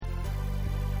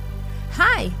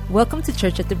Hi, welcome to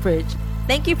Church at the Bridge.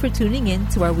 Thank you for tuning in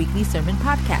to our weekly sermon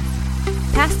podcast.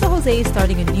 Pastor Jose is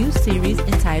starting a new series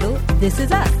entitled, This Is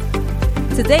Us.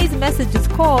 Today's message is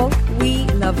called, We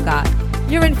Love God.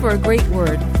 You're in for a great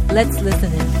word. Let's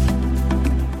listen in.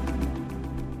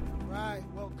 Right.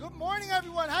 Well, good morning,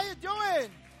 everyone. How you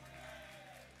doing?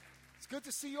 It's good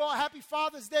to see you all. Happy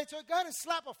Father's Day. So go ahead and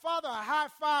slap a father a high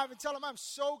five and tell him, I'm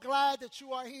so glad that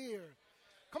you are here.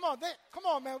 Come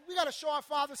on, man. We got to show our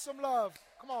father some love.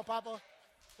 Come on, Papa.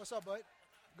 What's up, bud?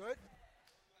 Good?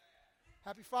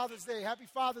 Happy Father's Day. Happy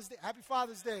Father's Day. Happy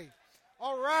Father's Day.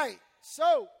 All right.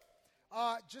 So,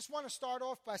 just want to start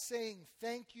off by saying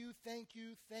thank you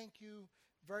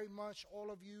very much,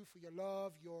 all of you, for your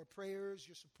love, your prayers,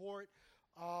 your support.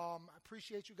 I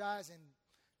appreciate you guys. And,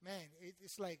 man,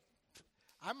 it's like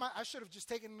I should have just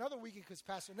taken another weekend because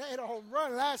Pastor Nate hit a home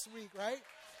run last week, right?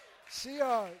 She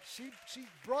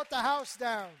brought the house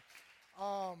down.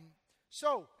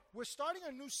 So we're starting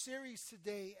a new series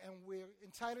today, and we're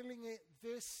entitling it,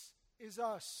 This Is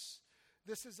Us.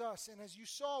 This is Us. And as you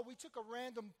saw, we took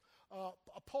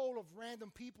a poll of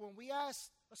random people, and we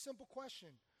asked a simple question.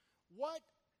 What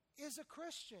is a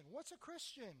Christian? What's a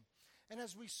Christian? And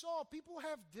as we saw, people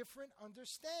have different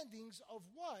understandings of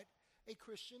what a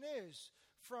Christian is.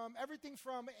 From everything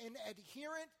from an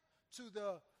adherent to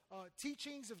the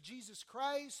teachings of Jesus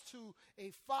Christ, to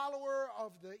a follower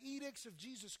of the edicts of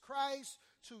Jesus Christ,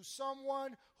 to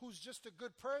someone who's just a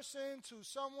good person, to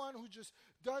someone who just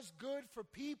does good for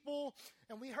people.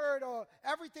 And we heard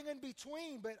everything in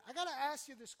between. But I got to ask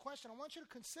you this question. I want you to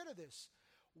consider this.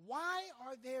 Why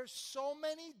are there so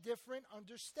many different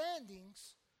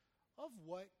understandings of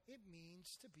what it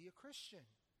means to be a Christian?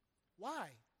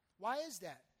 Why? Why is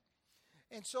that?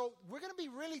 And so we're going to be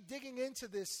really digging into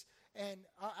this. And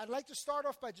I'd like to start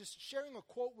off by just sharing a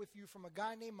quote with you from a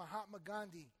guy named Mahatma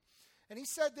Gandhi. And he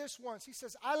said this once. He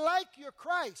says, I like your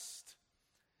Christ.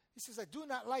 He says, I do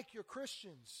not like your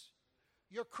Christians.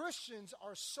 Your Christians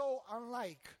are so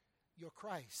unlike your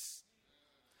Christ.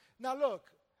 Now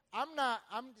look,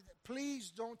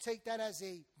 please don't take that as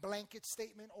a blanket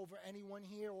statement over anyone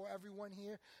here or everyone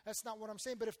here. That's not what I'm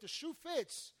saying. But if the shoe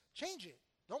fits, change it.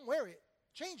 Don't wear it.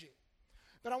 Change it.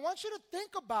 But I want you to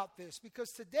think about this,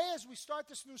 because today as we start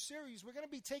this new series, we're going to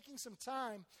be taking some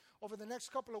time over the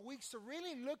next couple of weeks to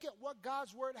really look at what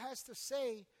God's Word has to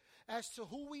say as to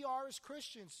who we are as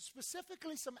Christians,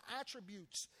 specifically some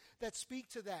attributes that speak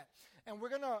to that. And we're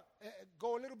going to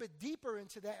go a little bit deeper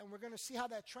into that, and we're going to see how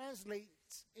that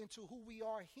translates into who we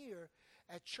are here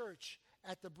at church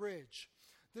at the Bridge.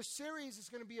 This series is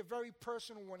going to be a very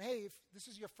personal one. Hey, if this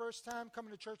is your first time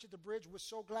coming to church at the Bridge, we're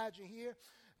so glad you're here.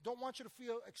 Don't want you to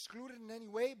feel excluded in any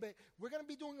way, but we're going to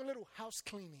be doing a little house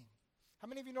cleaning. How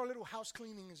many of you know a little house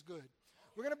cleaning is good?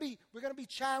 We're going to be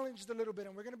challenged a little bit,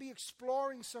 and we're going to be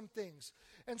exploring some things.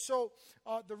 And so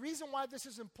the reason why this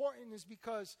is important is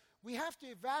because we have to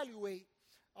evaluate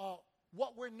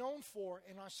what we're known for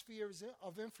in our spheres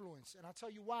of influence. And I'll tell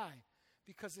you why.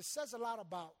 Because it says a lot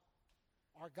about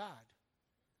our God.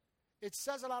 It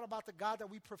says a lot about the God that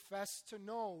we profess to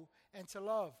know and to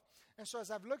love. And so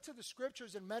as I've looked to the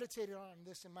scriptures and meditated on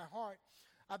this in my heart,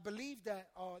 I believe that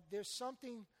there's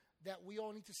something that we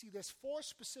all need to see. There's 4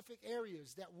 specific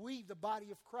areas that we, the body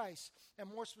of Christ, and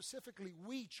more specifically,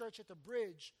 we, Church at the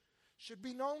Bridge, should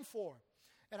be known for.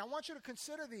 And I want you to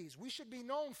consider these. We should be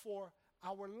known for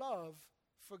our love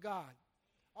for God.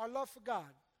 Our love for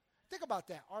God. Think about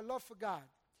that, our love for God.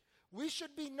 We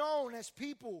should be known as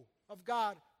people of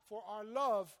God for our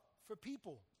love for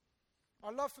people.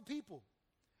 Our love for people.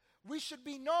 We should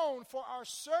be known for our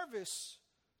service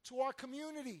to our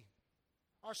community.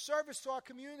 Our service to our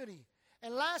community.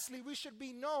 And lastly, we should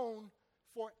be known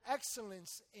for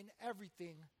excellence in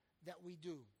everything that we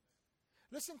do.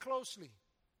 Listen closely.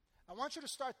 I want you to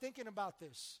start thinking about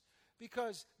this,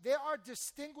 because there are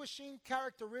distinguishing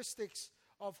characteristics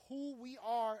of who we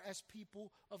are as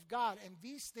people of God, and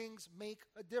these things make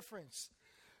a difference.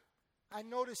 I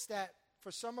noticed that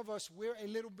for some of us, we're a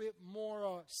little bit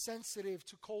more sensitive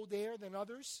to cold air than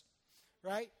others,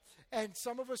 right? And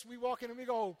some of us, we walk in and we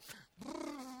go,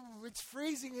 it's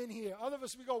freezing in here. Other of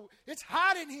us, we go, it's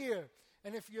hot in here.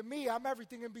 And if you're me, I'm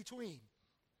everything in between,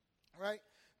 right?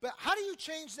 But how do you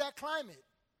change that climate?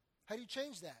 How do you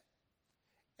change that?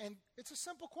 And it's a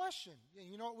simple question.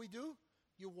 You know what we do?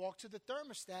 You walk to the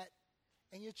thermostat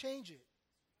and you change it.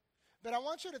 But I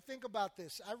want you to think about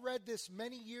this. I read this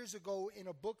many years ago in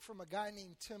a book from a guy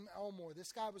named Tim Elmore.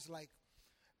 This guy was like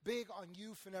big on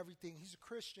youth and everything. He's a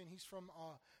Christian. He's from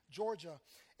Georgia.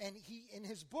 And in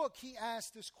his book, he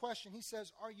asked this question. He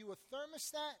says, are you a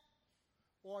thermostat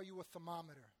or are you a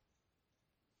thermometer?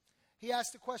 He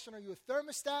asked the question, are you a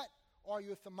thermostat or are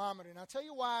you a thermometer? And I'll tell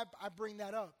you why I bring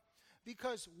that up.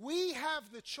 Because we have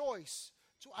the choice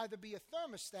to either be a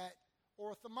thermostat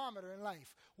or a thermometer in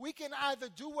life. We can either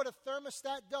do what a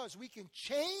thermostat does. We can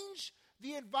change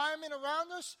the environment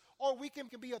around us, or we can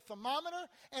be a thermometer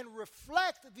and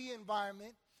reflect the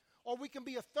environment, or we can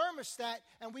be a thermostat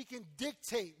and we can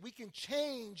dictate. We can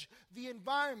change the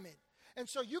environment. And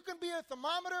so you can be a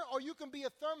thermometer or you can be a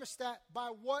thermostat by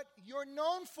what you're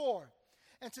known for.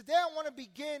 And today I want to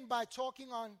begin by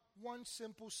talking on one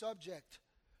simple subject.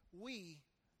 We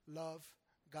love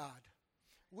God.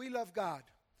 We love God.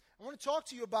 I want to talk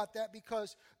to you about that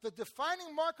because the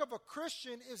defining mark of a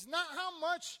Christian is not how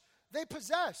much they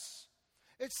possess.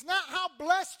 It's not how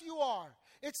blessed you are.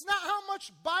 It's not how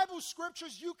much Bible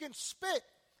scriptures you can spit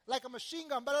like a machine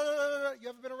gun. Blah, blah, blah, blah. You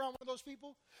ever been around one of those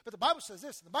people? But the Bible says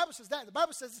this, and the Bible says that, and the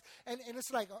Bible says this, and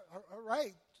it's like, all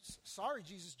right, sorry,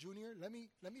 Jesus Jr., let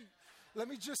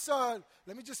me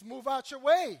just move out your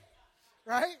way,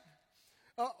 right?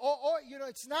 Or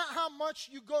it's not how much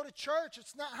you go to church.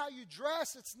 It's not how you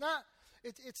dress. It's not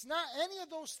any of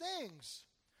those things.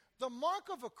 The mark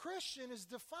of a Christian is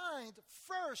defined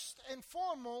first and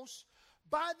foremost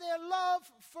by their love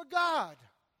for God.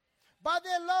 By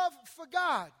their love for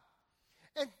God.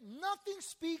 And nothing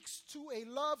speaks to a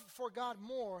love for God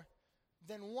more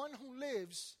than one who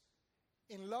lives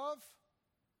in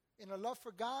a love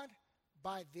for God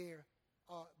by their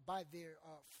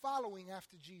following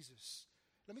after Jesus.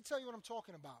 Let me tell you what I'm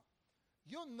talking about.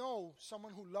 You'll know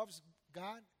someone who loves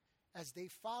God as they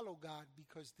follow God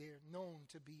because they're known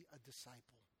to be a disciple.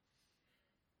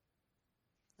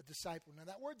 A disciple. Now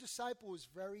that word disciple is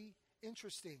very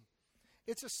interesting.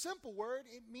 It's a simple word.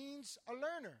 It means a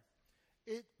learner.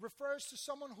 It refers to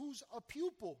someone who's a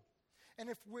pupil. And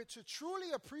if we're to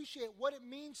truly appreciate what it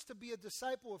means to be a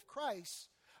disciple of Christ,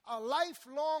 a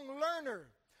lifelong learner,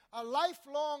 a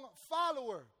lifelong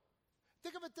follower.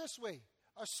 Think of it this way.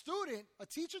 A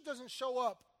teacher doesn't show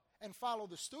up and follow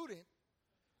the student.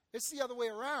 It's the other way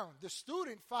around. The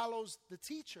student follows the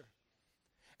teacher.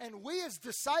 And we as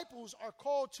disciples are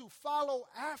called to follow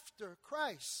after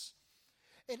Christ.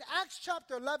 In Acts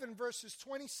chapter 11, verses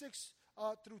 26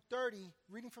 through 30,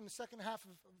 reading from the second half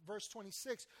of verse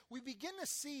 26, we begin to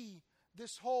see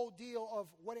this whole deal of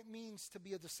what it means to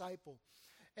be a disciple.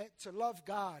 To love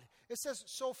God. It says,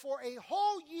 so for a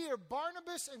whole year,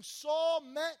 Barnabas and Saul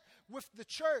met with the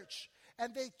church,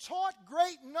 and they taught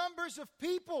great numbers of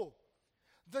people.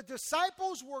 The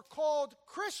disciples were called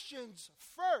Christians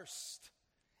first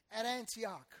at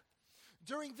Antioch.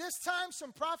 During this time,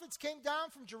 some prophets came down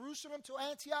from Jerusalem to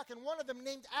Antioch, and one of them,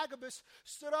 named Agabus,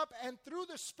 stood up and through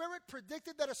the Spirit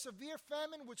predicted that a severe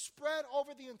famine would spread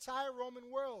over the entire Roman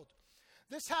world.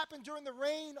 This happened during the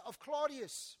reign of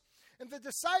Claudius. And the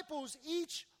disciples,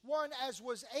 each one as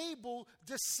was able,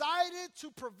 decided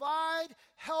to provide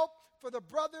help for the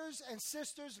brothers and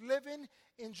sisters living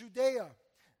in Judea.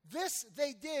 This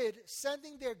they did,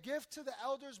 sending their gift to the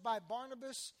elders by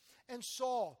Barnabas and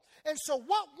Saul. And so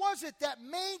what was it that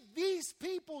made these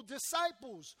people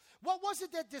disciples? What was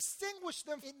it that distinguished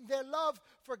them in their love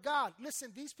for God?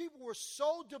 Listen, these people were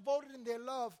so devoted in their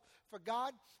love for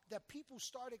God that people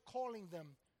started calling them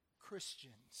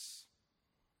Christians.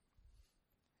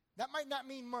 That might not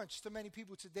mean much to many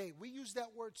people today. We use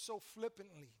that word so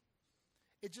flippantly.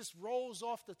 It just rolls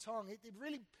off the tongue. It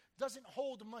really doesn't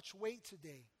hold much weight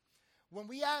today. When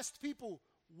we asked people,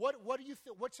 what do you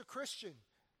think? What's a Christian?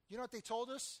 You know what they told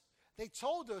us? They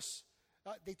told us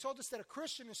that a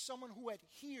Christian is someone who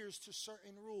adheres to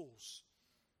certain rules,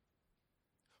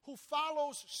 who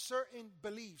follows certain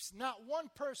beliefs. Not one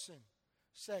person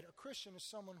said a Christian is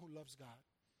someone who loves God.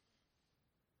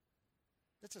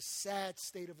 That's a sad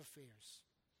state of affairs.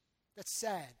 That's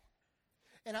sad.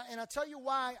 And I'll tell you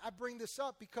why I bring this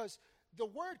up, because the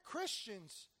word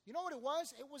Christians, you know what it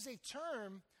was? It was a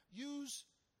term used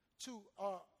to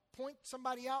point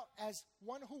somebody out as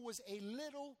one who was a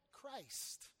little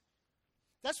Christ.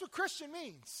 That's what Christian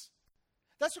means.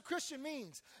 That's what Christian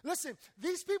means. Listen,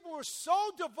 these people were so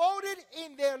devoted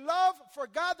in their love for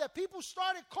God that people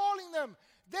started calling them,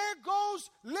 there goes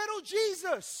little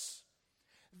Jesus.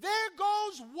 There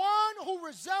goes one who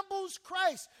resembles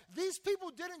Christ. These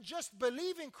people didn't just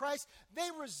believe in Christ, they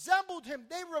resembled him.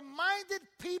 They reminded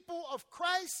people of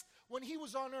Christ when he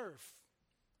was on earth.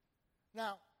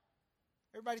 Now,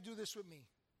 everybody do this with me.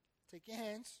 Take your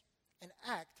hands and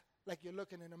act like you're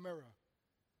looking in a mirror.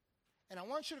 And I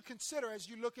want you to consider, as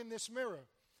you look in this mirror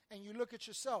and you look at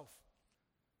yourself,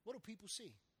 what do people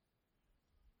see?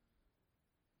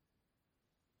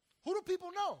 Who do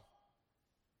people know?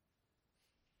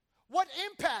 What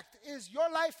impact is your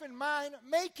life and mine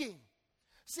making?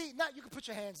 See, now you can put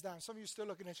your hands down. Some of you are still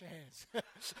looking at your hands.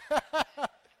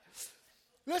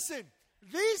 Listen,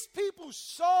 these people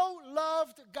so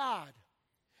loved God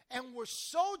and were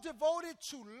so devoted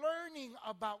to learning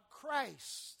about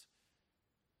Christ.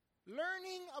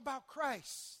 Learning about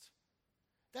Christ.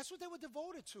 That's what they were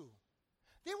devoted to.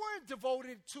 They weren't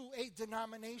devoted to a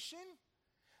denomination.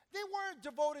 They weren't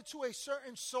devoted to a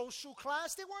certain social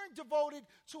class. They weren't devoted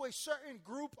to a certain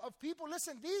group of people.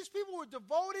 Listen, these people were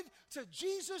devoted to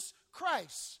Jesus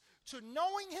Christ, to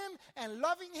knowing him and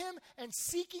loving him and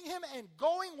seeking him and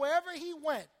going wherever he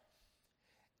went.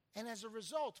 And as a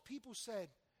result, people said,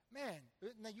 man,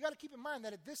 now you got to keep in mind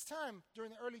that at this time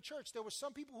during the early church, there were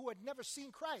some people who had never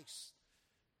seen Christ.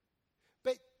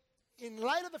 But in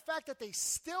light of the fact that they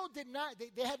still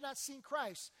they had not seen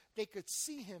Christ, they could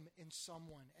see him in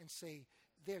someone and say,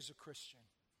 there's a Christian.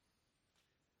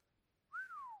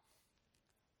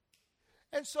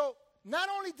 And so, not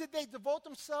only did they devote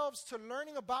themselves to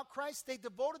learning about Christ, they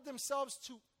devoted themselves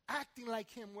to acting like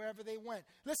him wherever they went.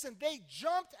 Listen, they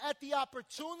jumped at the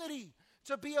opportunity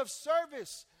to be of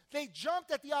service. They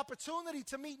jumped at the opportunity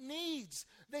to meet needs.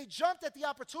 They jumped at the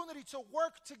opportunity to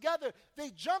work together. They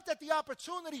jumped at the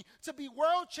opportunity to be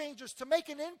world changers, to make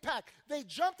an impact. They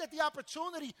jumped at the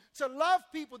opportunity to love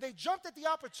people. They jumped at the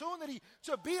opportunity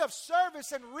to be of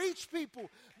service and reach people.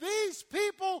 These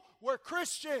people were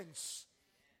Christians.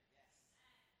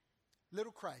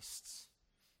 Little Christs.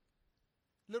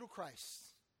 Little Christ.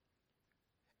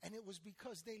 And it was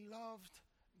because they loved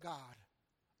God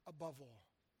above all.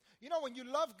 You know, when you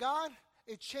love God,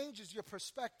 it changes your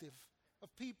perspective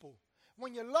of people.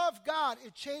 When you love God,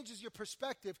 it changes your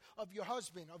perspective of your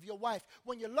husband, of your wife.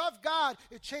 When you love God,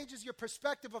 it changes your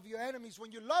perspective of your enemies.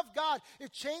 When you love God,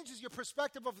 it changes your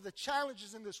perspective of the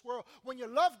challenges in this world. When you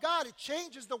love God, it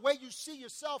changes the way you see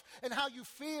yourself and how you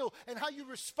feel and how you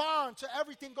respond to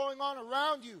everything going on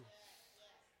around you.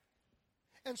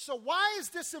 And so why is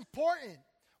this important?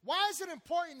 Why is it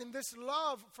important in this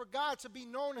love for God to be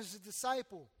known as a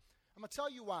disciple? I'm going to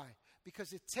tell you why.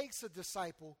 Because it takes a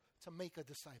disciple to make a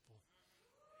disciple.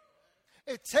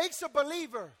 It takes a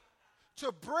believer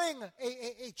to bring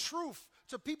a truth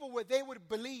to people where they would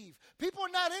believe. People are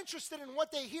not interested in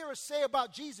what they hear us say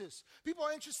about Jesus. People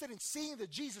are interested in seeing the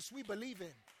Jesus we believe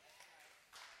in.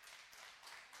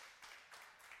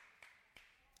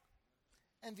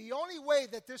 And the only way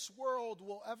that this world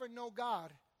will ever know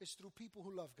God is through people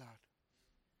who love God.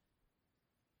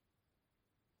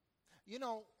 You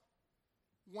know,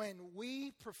 when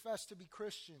we profess to be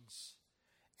Christians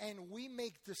and we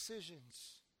make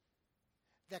decisions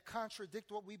that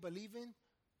contradict what we believe in,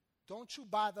 don't you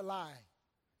buy the lie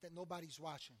that nobody's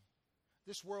watching.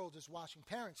 This world is watching.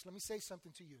 Parents, let me say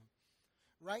something to you.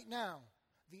 Right now,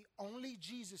 the only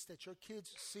Jesus that your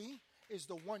kids see is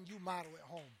the one you model at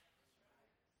home.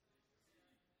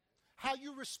 How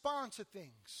you respond to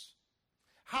things,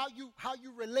 how you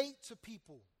relate to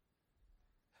people,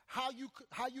 how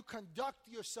you conduct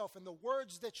yourself, and the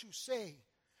words that you say.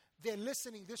 They're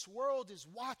listening. This world is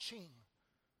watching.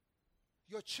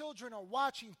 Your children are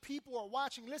watching. People are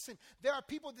watching. Listen, there are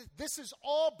people that this is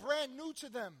all brand new to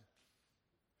them.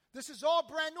 This is all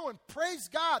brand new, and praise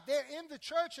God, they're in the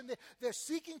church and they're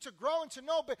seeking to grow and to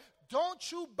know, but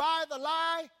don't you buy the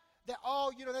lie that,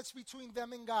 that's between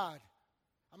them and God.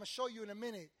 I'm going to show you in a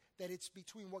minute that it's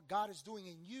between what God is doing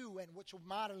in you and what you're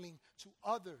modeling to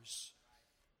others.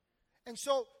 And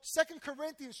so 2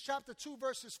 Corinthians chapter 2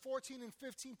 verses 14 and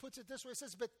 15 puts it this way. It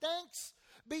says, but thanks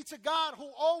be to God who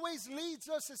always leads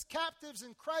us as captives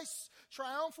in Christ's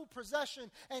triumphal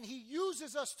procession, and he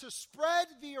uses us to spread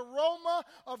the aroma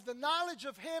of the knowledge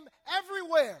of him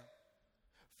everywhere.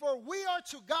 For we are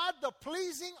to God the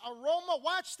pleasing aroma,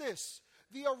 watch this,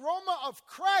 the aroma of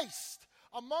Christ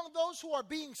among those who are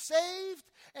being saved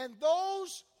and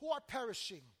those who are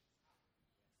perishing.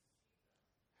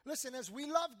 Listen, as we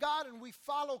love God and we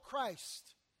follow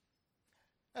Christ,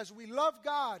 as we love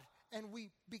God and we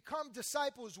become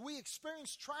disciples, we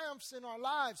experience triumphs in our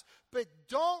lives, but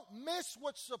don't miss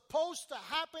what's supposed to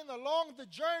happen along the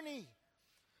journey.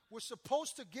 We're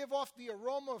supposed to give off the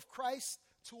aroma of Christ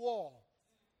to all,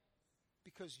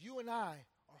 because you and I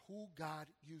are who God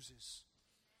uses.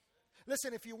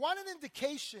 Listen, if you want an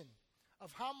indication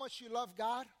of how much you love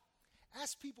God,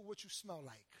 ask people what you smell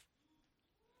like.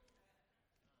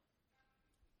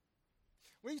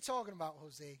 What are you talking about,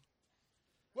 Jose?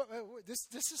 This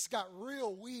just got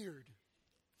real weird.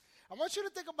 I want you to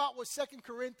think about what 2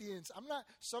 Corinthians,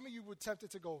 some of you were tempted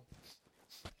to go,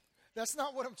 that's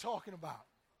not what I'm talking about.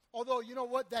 Although, you know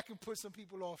what, that can put some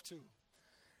people off too.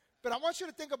 But I want you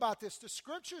to think about this. The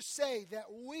scriptures say that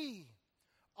we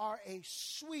are a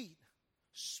sweet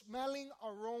smelling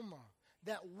aroma,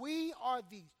 that we are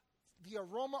the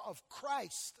aroma of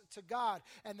Christ to God,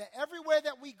 and that everywhere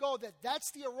that we go,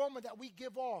 that's the aroma that we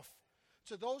give off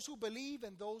to those who believe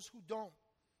and those who don't.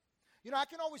 You know, I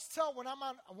can always tell when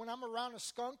I'm around a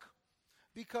skunk,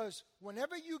 because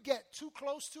whenever you get too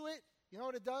close to it, you know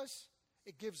what it does?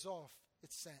 It gives off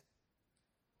its scent.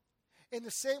 In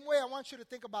the same way, I want you to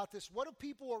think about this. What do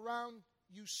people around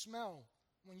you smell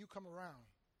when you come around?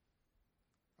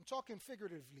 I'm talking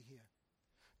figuratively here.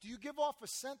 Do you give off a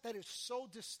scent that is so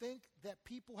distinct that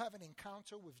people have an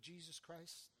encounter with Jesus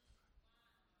Christ?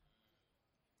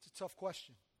 It's a tough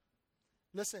question.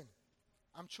 Listen,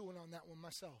 I'm chewing on that one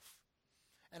myself.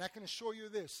 And I can assure you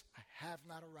this, I have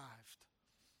not arrived.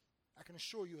 I can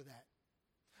assure you of that.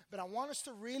 But I want us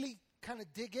to really kind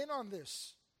of dig in on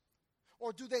this.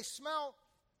 Or do they smell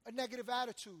a negative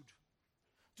attitude?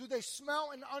 Do they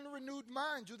smell an unrenewed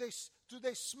mind? Do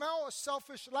they smell a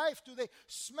selfish life? Do they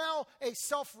smell a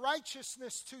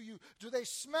self-righteousness to you? Do they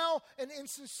smell an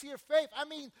insincere faith? I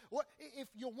mean, if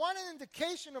you want an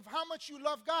indication of how much you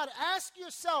love God, ask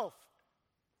yourself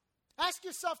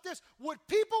this: would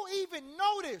people even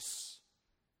notice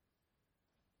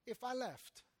if I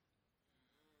left?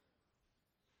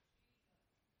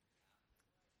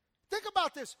 Think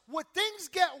about this. Would things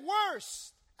get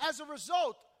worse as a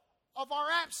result of our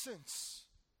absence?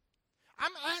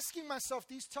 I'm asking myself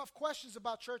these tough questions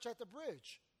about Church at the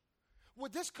Bridge.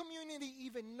 Would this community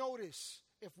even notice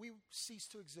if we cease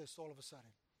to exist all of a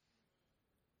sudden?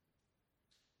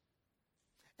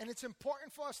 And it's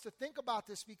important for us to think about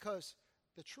this, because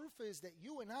the truth is that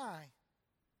you and I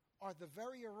are the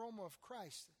very aroma of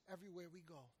Christ everywhere we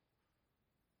go.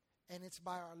 And it's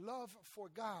by our love for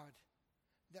God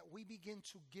that we begin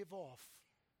to give off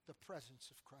the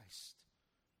presence of Christ.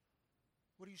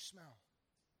 What do you smell?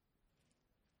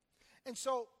 And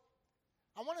so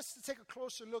I want us to take a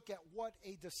closer look at what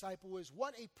a disciple is,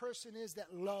 what a person is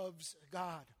that loves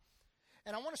God.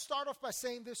 And I want to start off by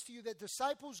saying this to you, that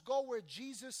disciples go where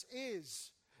Jesus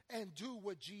is and do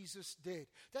what Jesus did.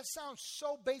 That sounds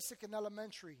so basic and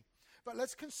elementary. But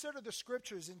let's consider the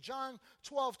scriptures. In John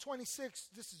 12:26,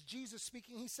 this is Jesus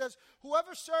speaking. He says,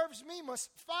 "Whoever serves me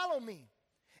must follow me.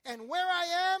 And where I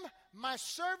am, my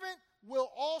servant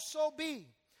will also be.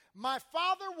 My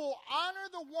Father will honor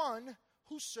the one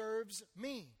who serves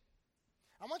me."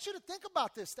 I want you to think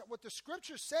about this, that what the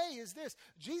scriptures say is this.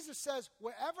 Jesus says,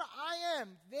 wherever I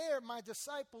am, there my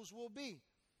disciples will be.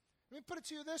 Let me put it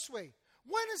to you this way.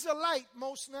 When is the light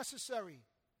most necessary?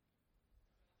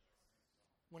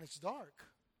 When it's dark.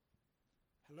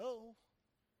 Hello?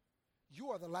 You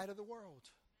are the light of the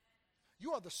world.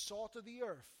 You are the salt of the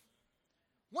earth.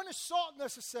 When is salt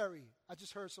necessary? I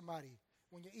just heard somebody.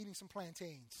 When you're eating some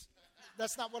plantains.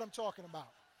 That's not what I'm talking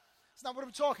about. It's not what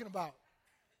I'm talking about.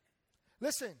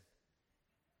 Listen,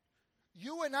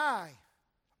 you and I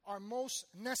are most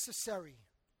necessary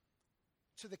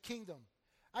to the kingdom.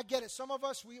 I get it. Some of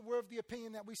us, we're of the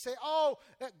opinion that we say,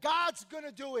 that God's going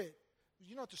to do it.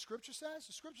 You know what the scripture says?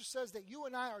 The scripture says that you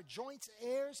and I are joint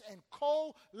heirs and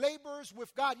co-laborers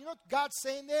with God. You know what God's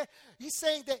saying there? He's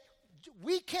saying that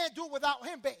we can't do it without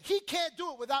him, but he can't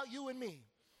do it without you and me.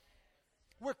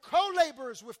 We're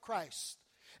co-laborers with Christ.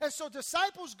 And so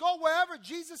disciples go wherever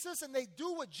Jesus is, and they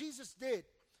do what Jesus did.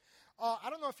 I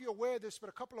don't know if you're aware of this, but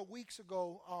a couple of weeks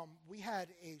ago, we had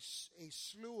a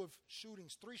slew of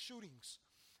shootings, 3 shootings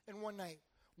in one night.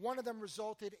 One of them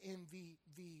resulted in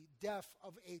the death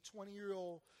of a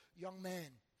 20-year-old young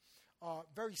man.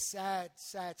 Very sad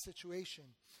situation.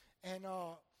 And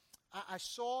I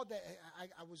saw that,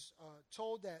 I was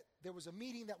told that there was a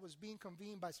meeting that was being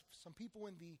convened by some people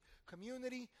in the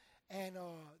community, and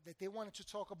that they wanted to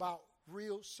talk about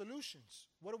real solutions.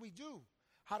 What do we do?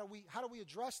 How do we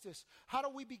address this? How do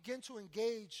we begin to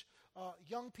engage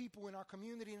young people in our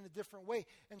community in a different way?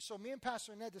 And so me and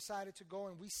Pastor Ned decided to go,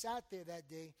 and we sat there that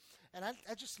day, and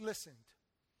I just listened.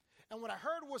 And what I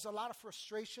heard was a lot of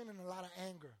frustration and a lot of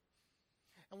anger.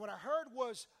 And what I heard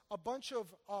was a bunch of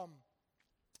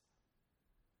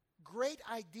great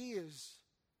ideas.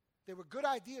 They were good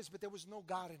ideas, but there was no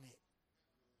God in it.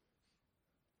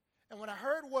 And what I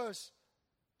heard was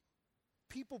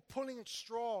people pulling at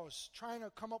straws, trying to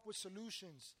come up with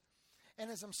solutions.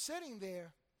 And as I'm sitting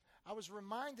there, I was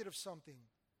reminded of something.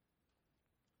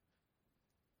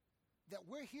 That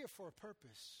we're here for a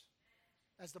purpose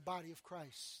as the body of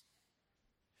Christ.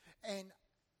 And,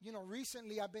 you know,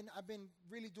 recently I've been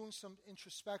really doing some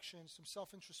introspection, some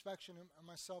self-introspection on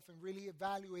myself, and really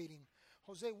evaluating,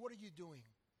 Jose, what are you doing?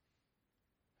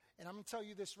 And I'm going to tell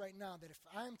you this right now, that if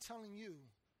I'm telling you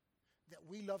that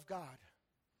we love God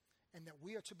and that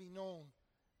we are to be known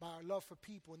by our love for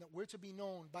people, and that we're to be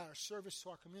known by our service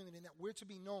to our community, and that we're to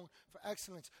be known for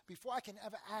excellence. Before I can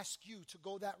ever ask you to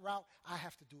go that route, I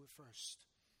have to do it first.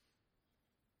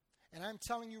 And I'm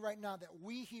telling you right now that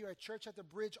we here at Church at the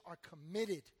Bridge are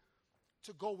committed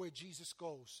to go where Jesus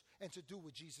goes and to do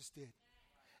what Jesus did.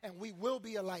 And we will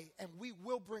be a light, and we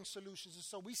will bring solutions. And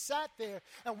so we sat there,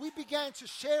 and we began to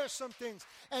share some things.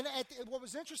 And what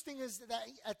was interesting is that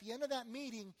at the end of that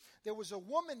meeting, there was a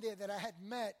woman there that I had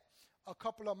met a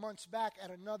couple of months back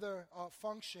at another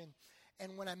function.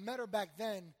 And when I met her back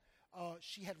then,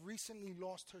 she had recently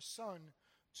lost her son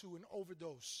to an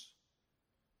overdose.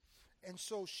 And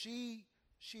so she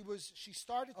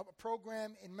started a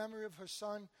program in memory of her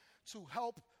son to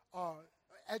help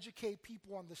educate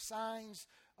people on the signs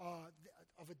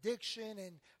of addiction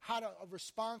and how to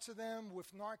respond to them with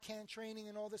Narcan training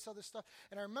and all this other stuff.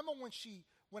 And I remember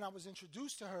when I was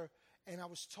introduced to her and I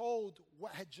was told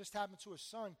what had just happened to her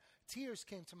son, tears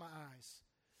came to my eyes.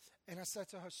 And I said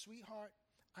to her, "Sweetheart,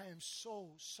 I am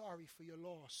so sorry for your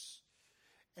loss."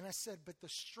 And I said, but the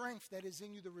strength that is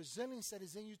in you, the resilience that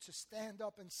is in you to stand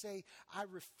up and say, I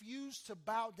refuse to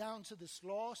bow down to this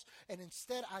loss, and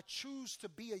instead I choose to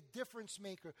be a difference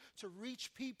maker, to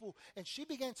reach people. And she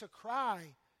began to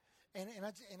cry, and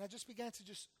I just began to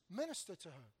just minister to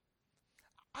her.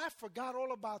 I forgot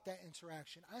all about that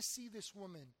interaction. I see this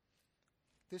woman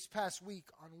this past week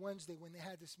on Wednesday when they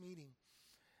had this meeting,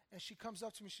 and she comes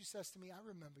up to me, she says to me, "I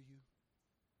remember you."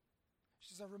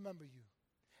 She says, "I remember you."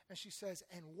 And she says,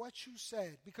 and what you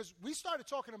said, because we started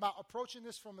talking about approaching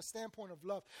this from a standpoint of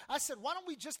love. I said, why don't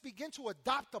we just begin to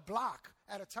adopt a block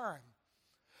at a time?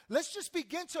 Let's just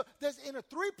begin to, in a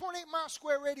 3.8-mile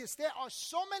square radius, there are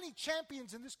so many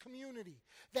champions in this community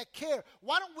that care.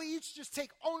 Why don't we each just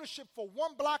take ownership for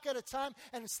one block at a time,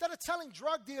 and instead of telling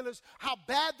drug dealers how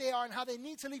bad they are and how they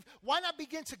need to leave, why not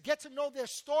begin to get to know their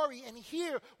story and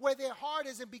hear where their heart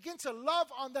is and begin to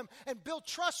love on them and build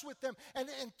trust with them. And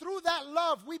through that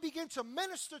love, we begin to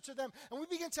minister to them, and we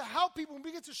begin to help people, and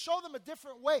we begin to show them a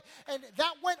different way. And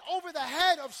that went over the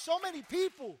head of so many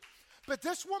people. But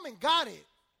this woman got it.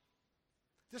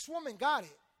 This woman got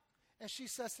it. And she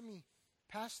says to me,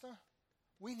 "Pastor,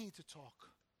 we need to talk.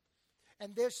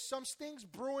 And there's some things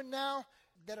brewing now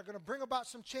that are going to bring about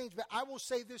some change. But I will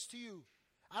say this to you.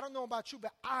 I don't know about you,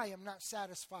 but I am not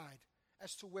satisfied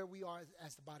as to where we are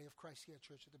as the body of Christ here at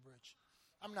Church at the Bridge.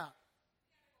 I'm not.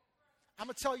 I'm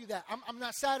going to tell you that. I'm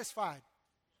not satisfied.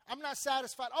 I'm not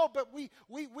satisfied. Oh, but we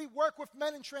work with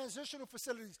men in transitional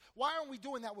facilities. Why aren't we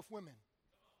doing that with women?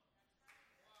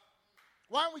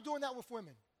 Why aren't we doing that with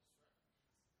women?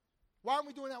 Why aren't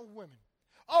we doing that with women?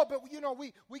 Oh, but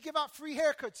we give out free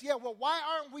haircuts. Yeah, well, why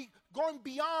aren't we going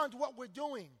beyond what we're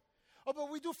doing? Oh,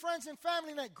 but we do friends and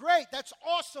family night. Great, that's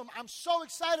awesome. I'm so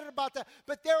excited about that.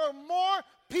 But there are more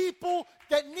people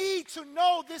that need to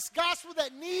know this gospel,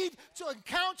 that need to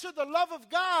encounter the love of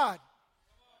God.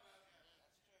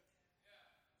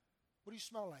 What do you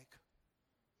smell like?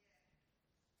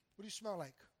 What do you smell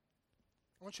like?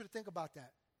 I want you to think about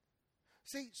that.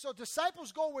 See, so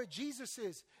disciples go where Jesus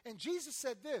is. And Jesus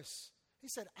said this. He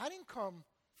said, I didn't come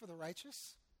for the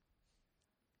righteous.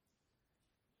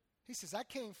 He says, I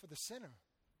came for the sinner.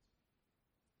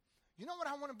 You know what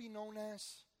I want to be known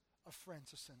as? A friend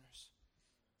to sinners.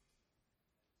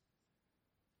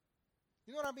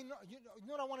 You know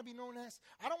what I want to be known as?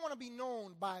 I don't want to be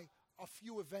known by a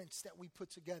few events that we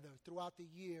put together throughout the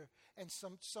year and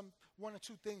some one or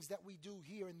two things that we do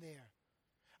here and there.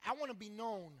 I want to be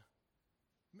known.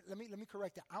 Let me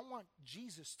correct that. I want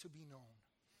Jesus to be known.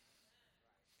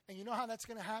 And you know how that's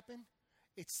going to happen?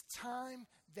 It's time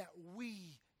that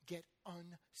we get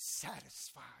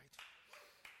unsatisfied.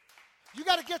 You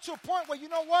got to get to a point where, you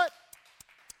know what?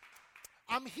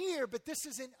 I'm here, but this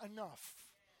isn't enough.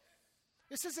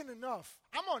 This isn't enough.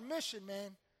 I'm on mission,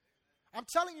 man. I'm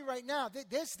telling you right now,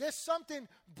 there's something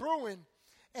brewing,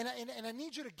 and I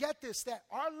need you to get this, that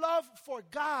our love for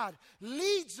God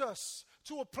leads us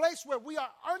to a place where we are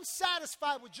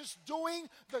unsatisfied with just doing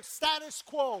the status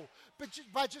quo, but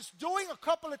by just doing a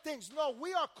couple of things. No,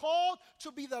 we are called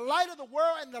to be the light of the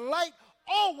world, and the light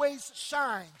always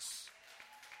shines.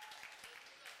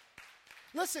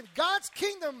 Listen, God's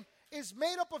kingdom is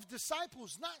made up of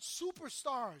disciples, not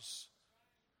superstars.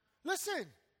 Listen,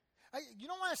 you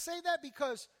know why I say that?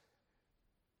 Because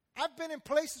I've been in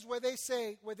places where they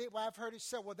say, where I've heard it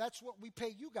said, well, that's what we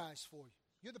pay you guys for.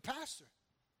 You're the pastor.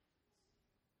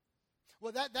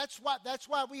 Well, that's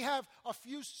why we have a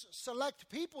few select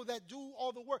people that do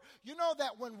all the work. You know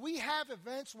that when we have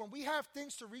events, when we have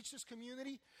things to reach this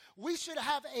community, we should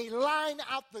have a line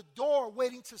out the door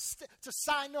waiting to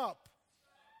sign up.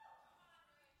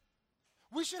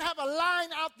 We should have a line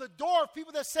out the door of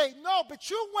people that say, no, but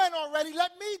you went already,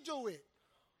 let me do it.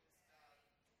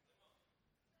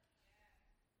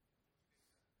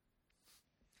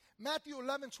 Matthew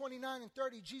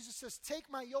 11:29-30, Jesus says, take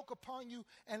my yoke upon you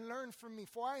and learn from me,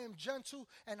 for I am gentle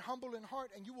and humble in heart,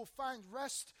 and you will find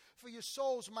rest for your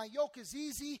souls. My yoke is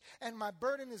easy and my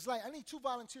burden is light. I need 2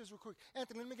 volunteers real quick.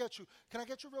 Anthony, let me get you. Can I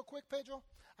get you real quick, Pedro?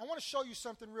 I want to show you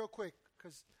something real quick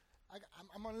because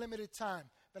I'm on limited time.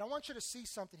 But I want you to see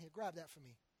something here. Grab that for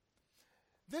me.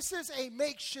 This is a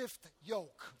makeshift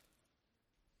yoke.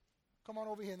 Come on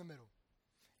over here in the middle.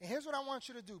 And here's what I want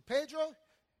you to do. Pedro,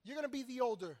 you're going to be the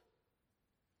older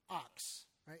ox,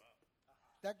 right?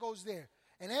 That goes there.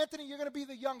 And Anthony, you're going to be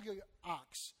the younger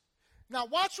ox. Now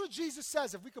watch what Jesus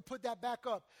says, if we could put that back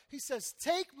up. He says,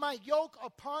 take my yoke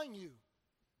upon you.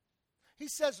 He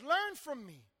says, learn from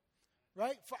me,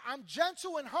 right? For I'm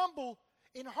gentle and humble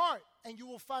in heart, and you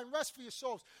will find rest for your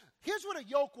souls. Here's what a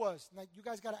yoke was. Now, you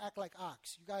guys got to act like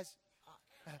ox. You guys,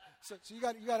 so you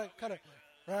got to kind of,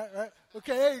 right?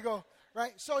 Okay, there you go.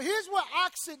 Right? So here's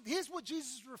what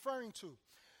Jesus is referring to.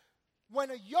 When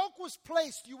a yoke was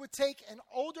placed, you would take an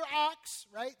older ox,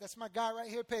 right? That's my guy right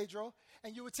here, Pedro.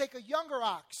 And you would take a younger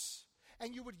ox.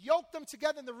 And you would yoke them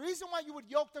together. And the reason why you would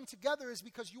yoke them together is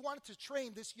because you wanted to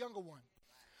train this younger one.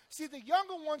 See, the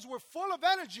younger ones were full of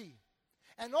energy.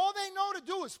 And all they know to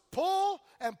do is pull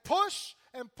and push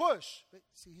and push. But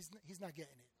see, he's not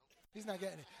getting it. He's not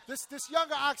getting it. This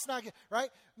younger ox not getting it, right?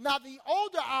 Now, the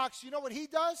older ox, you know what he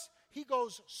does? He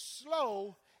goes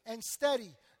slow and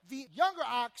steady. The younger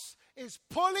ox is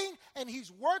pulling and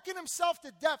he's working himself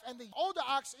to death. And the older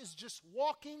ox is just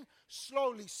walking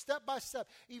slowly, step by step.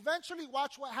 Eventually,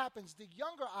 watch what happens. The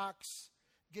younger ox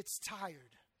gets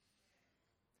tired.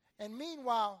 And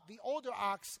meanwhile, the older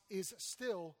ox is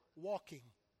still walking,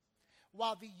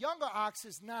 while the younger ox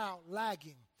is now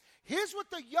lagging. Here's what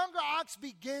the younger ox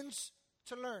begins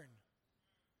to learn.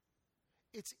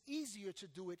 It's easier to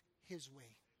do it his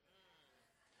way.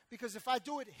 Because if I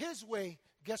do it his way,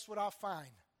 guess what I'll find?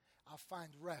 I'll find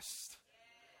rest.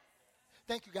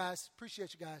 Thank you, guys.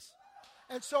 Appreciate you guys.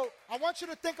 And so I want you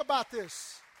to think about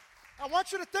this. I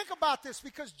want you to think about this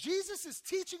because Jesus is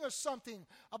teaching us something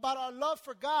about our love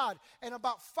for God and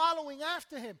about following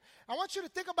after him. I want you to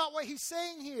think about what he's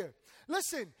saying here.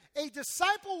 Listen, a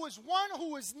disciple was one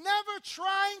who was never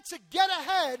trying to get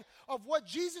ahead of what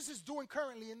Jesus is doing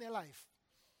currently in their life.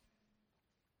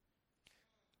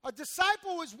 A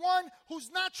disciple is one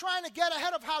who's not trying to get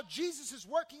ahead of how Jesus is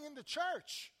working in the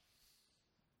church.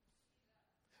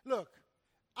 Look,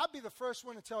 I'll be the first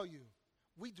one to tell you,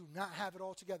 we do not have it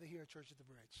all together here at Church at the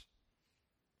Bridge.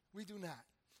 We do not.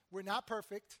 We're not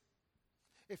perfect.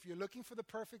 If you're looking for the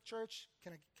perfect church,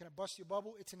 can I bust your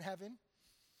bubble? It's in heaven,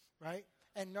 right?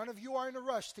 And none of you are in a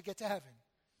rush to get to heaven,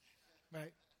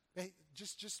 right?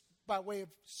 Just by way of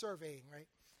surveying, right?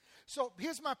 So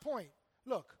here's my point.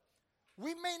 Look,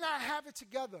 we may not have it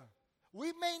together. We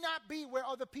may not be where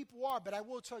other people are, but I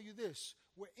will tell you this.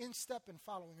 We're in step and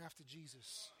following after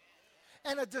Jesus.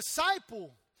 And a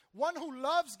disciple, one who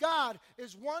loves God,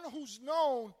 is one who's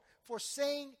known for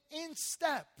staying in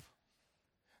step.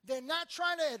 They're not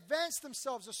trying to advance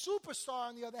themselves. A superstar,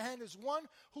 on the other hand, is one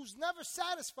who's never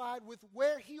satisfied with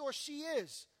where he or she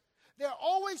is. They're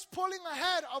always pulling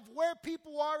ahead of where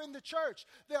people are in the church.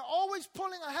 They're always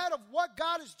pulling ahead of what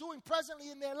God is doing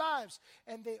presently in their lives.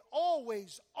 And they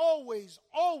always, always,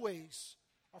 always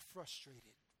are frustrated.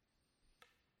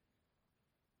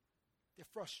 They're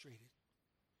frustrated.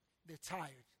 They're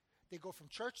tired. They go from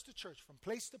church to church, from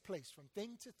place to place, from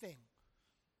thing to thing.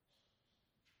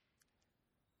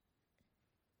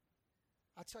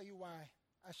 I'll tell you why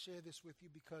I share this with you,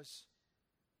 because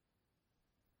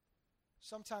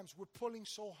sometimes we're pulling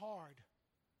so hard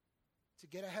to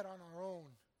get ahead on our own.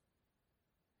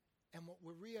 And what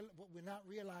we're not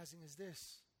realizing is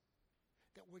this,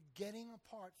 that we're getting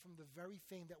apart from the very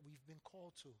thing that we've been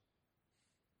called to,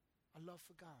 a love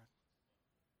for God.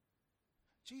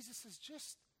 Jesus says,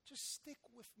 just stick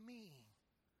with me.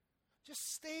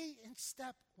 Just stay in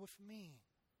step with me.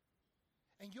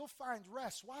 And you'll find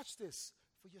rest. Watch this.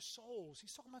 For your souls.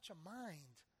 He's talking about your mind.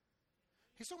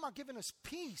 He's talking about giving us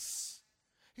peace.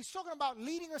 He's talking about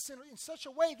leading us in such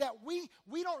a way that we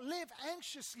don't live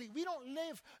anxiously. We don't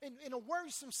live in a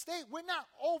worrisome state. We're not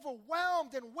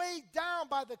overwhelmed and weighed down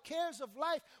by the cares of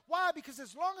life. Why? Because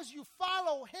as long as you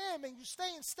follow him and you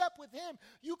stay in step with him,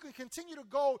 you can continue to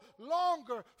go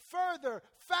longer, further,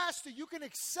 faster. You can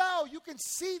excel. You can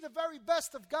see the very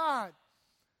best of God.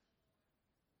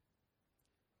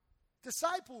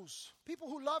 Disciples, people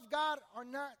who love God, are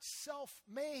not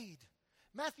self-made.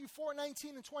 Matthew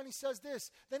 4:19 and 20 says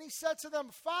this. Then he said to them,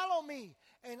 follow me,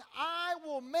 and I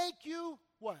will make you,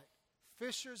 what?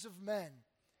 Fishers of men.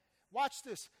 Watch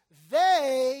this.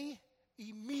 They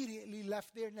immediately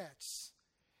left their nets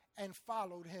and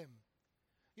followed him.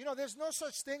 You know, there's no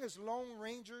such thing as lone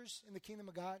rangers in the kingdom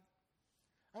of God.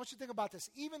 I want you to think about this.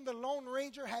 Even the Lone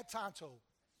Ranger had Tonto.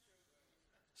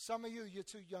 Some of you, you're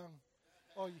too young.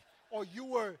 Or you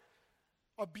were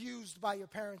abused by your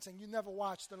parents and you never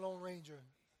watched the Lone Ranger.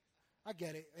 I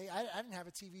get it. Hey, I didn't have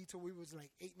a TV till we was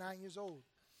like 8, 9 years old.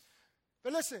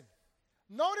 But listen,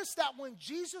 notice that when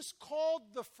Jesus called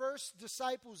the first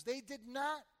disciples, they did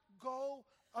not go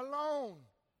alone.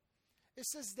 It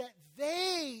says that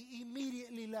they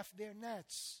immediately left their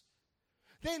nets.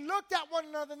 They looked at one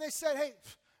another and they said, hey,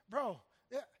 bro,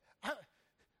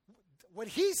 what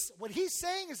he's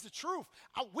saying is the truth.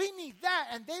 We need that.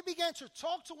 And they began to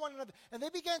talk to one another and they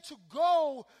began to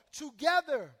go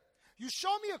together. You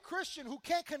show me a Christian who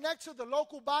can't connect to the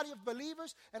local body of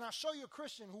believers, and I'll show you a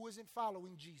Christian who isn't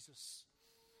following Jesus.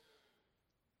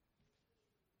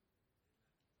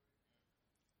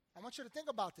 I want you to think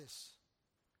about this.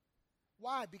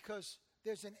 Why? Because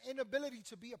there's an inability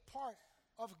to be a part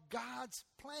of God's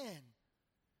plan.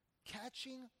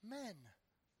 Catching men.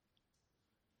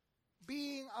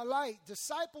 Being a light.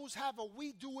 Disciples have a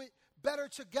we do it better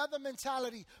together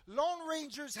mentality. Lone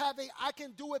Rangers have a I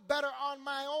can do it better on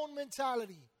my own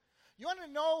mentality. You want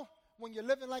to know when you're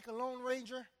living like a Lone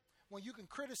Ranger? When you can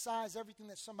criticize everything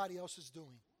that somebody else is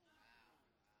doing.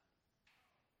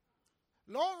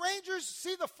 Lone Rangers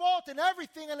see the fault in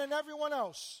everything and in everyone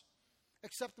else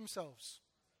except themselves.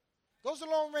 Those are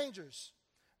Lone Rangers.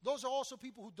 Those are also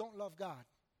people who don't love God.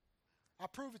 I'll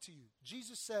prove it to you.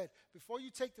 Jesus said, before you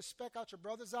take the speck out your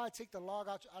brother's eye, take the log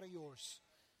out of yours.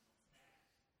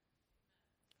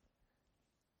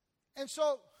 And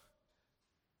so,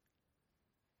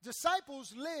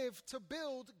 disciples live to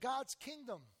build God's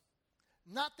kingdom,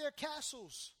 not their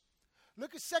castles.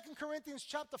 Look at 2 Corinthians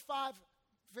chapter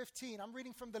 5:15. I'm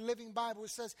reading from the Living Bible.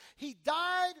 It says, he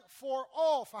died for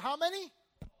all. For how many?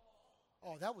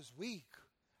 Oh, that was weak.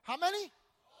 How many?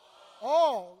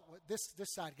 Oh, this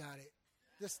side got it.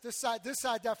 This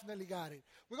side definitely got it.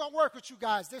 We're going to work with you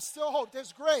guys. There's still hope.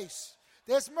 There's grace.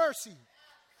 There's mercy.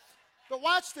 But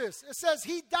watch this. It says,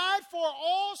 he died for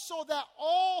all so that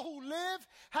all who live,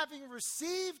 having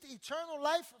received eternal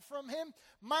life from him,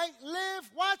 might live,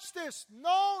 watch this,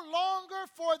 no longer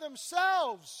for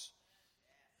themselves,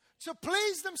 to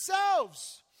please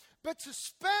themselves, but to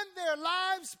spend their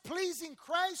lives pleasing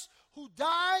Christ, who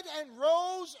died and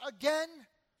rose again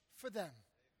for them.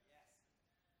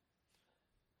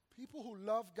 People who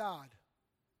love God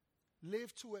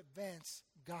live to advance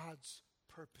God's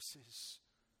purposes,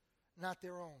 not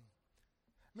their own.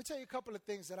 Let me tell you a couple of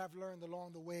things that I've learned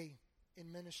along the way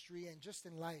in ministry and just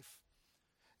in life.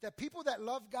 That people that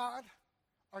love God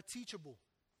are teachable.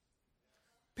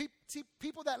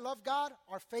 People that love God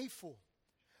are faithful.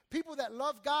 People that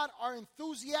love God are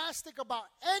enthusiastic about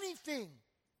anything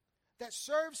that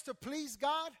serves to please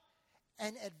God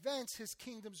and advance his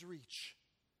kingdom's reach.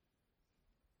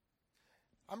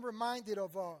 I'm reminded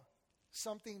of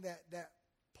something that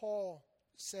Paul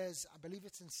says, I believe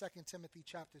it's in 2 Timothy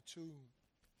chapter 2. I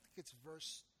think it's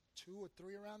verse 2 or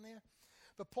 3 around there.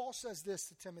 But Paul says this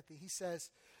to Timothy. He says,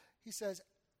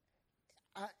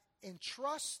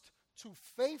 entrust to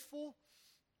faithful,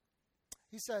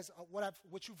 he says,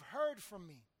 what you've heard from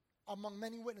me among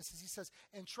many witnesses, he says,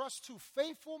 entrust to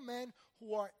faithful men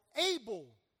who are able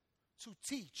to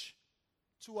teach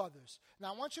to others.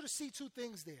 Now, I want you to see two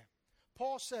things there.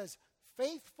 Paul says,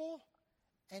 faithful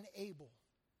and able.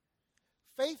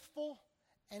 Faithful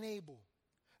and able.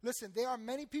 Listen, there are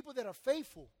many people that are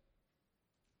faithful,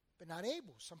 but not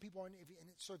able. Some people aren't.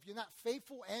 So if you're not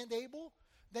faithful and able,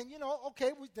 then,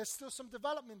 okay, there's still some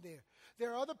development there.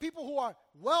 There are other people who are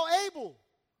well able,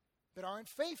 but aren't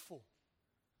faithful.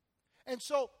 And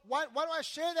so why do I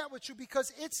share that with you?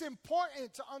 Because it's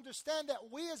important to understand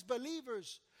that we as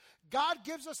believers, God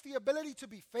gives us the ability to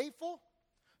be faithful,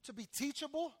 to be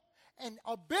teachable, and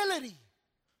ability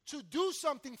to do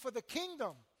something for the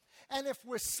kingdom. And if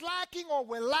we're slacking or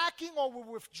we're lacking or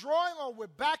we're withdrawing or we're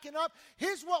backing up,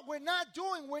 here's what we're not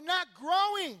doing. We're not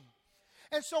growing.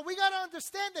 And so we got to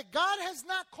understand that God has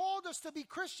not called us to be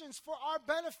Christians for our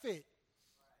benefit.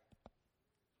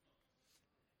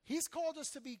 He's called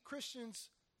us to be Christians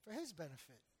for his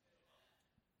benefit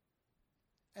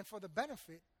and for the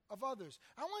benefit of others.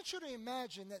 I want you to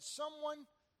imagine that someone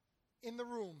in the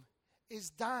room is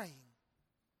dying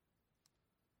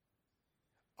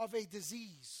of a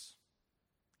disease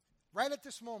right at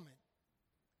this moment.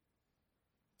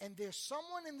 And there's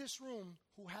someone in this room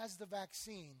who has the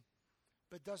vaccine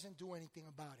but doesn't do anything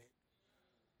about it.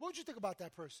 What would you think about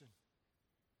that person?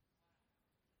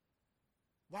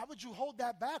 Why would you hold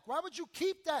that back? Why would you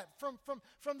keep that from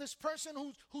this person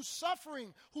who's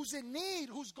suffering, who's in need,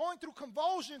 who's going through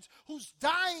convulsions, who's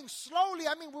dying slowly?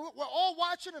 I mean, we're all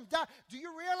watching him die. Do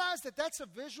you realize that that's a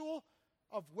visual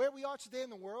of where we are today in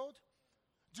the world?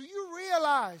 Do you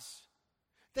realize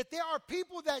that there are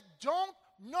people that don't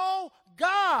know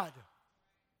God,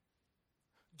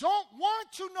 don't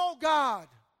want to know God,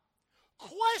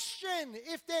 question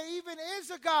if there even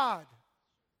is a God?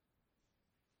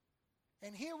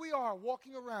 And here we are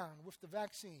walking around with the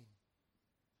vaccine.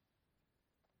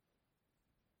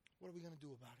 What are we going to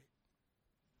do about it?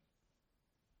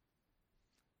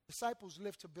 Disciples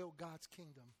live to build God's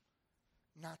kingdom,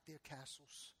 not their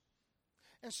castles.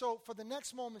 And so for the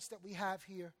next moments that we have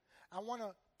here, I want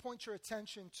to point your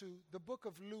attention to the book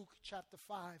of Luke chapter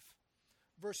 5,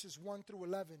 verses 1 through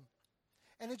 11.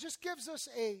 And it just gives us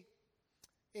a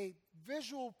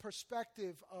visual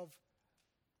perspective of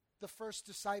the first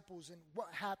disciples and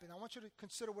what happened. I want you to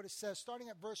consider what it says. Starting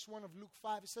at verse 1 of Luke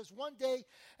 5, it says, "One day,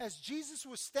 as Jesus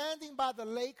was standing by the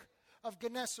lake of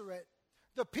Gennesaret,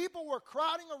 the people were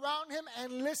crowding around him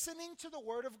and listening to the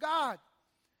word of God.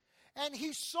 And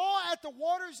he saw at the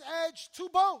water's edge 2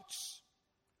 boats,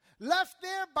 left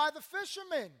there by the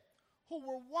fishermen who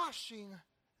were washing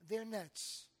their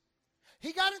nets.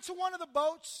 He got into one of the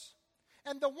boats,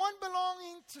 and the one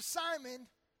belonging to Simon,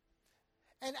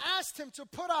 and asked him to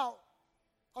put out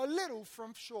a little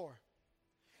from shore.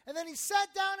 And then he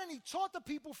sat down and he taught the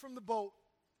people from the boat.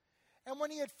 And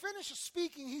when he had finished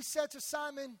speaking, he said to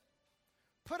Simon,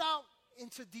 'Put out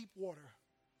into deep water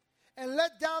and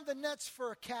let down the nets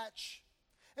for a catch.'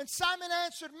 And Simon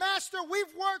answered, 'Master,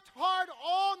 we've worked hard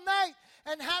all night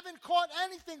and haven't caught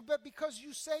anything, but because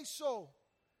you say so,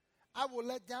 I will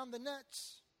let down the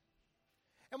nets.'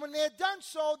 And when they had done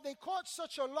so, they caught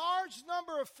such a large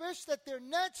number of fish that their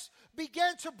nets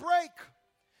began to break.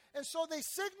 And so they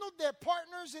signaled their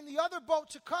partners in the other boat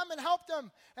to come and help them.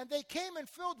 And they came and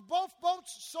filled both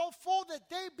boats so full that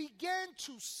they began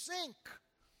to sink.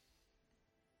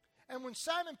 And when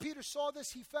Simon Peter saw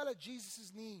this, he fell at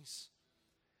Jesus' knees.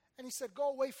 And he said, 'Go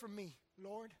away from me,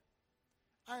 Lord.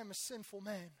 I am a sinful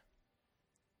man.'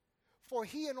 For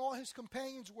he and all his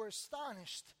companions were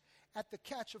astonished at the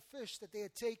catch of fish that they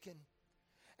had taken.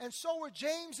 And so were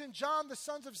James and John, the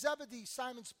sons of Zebedee,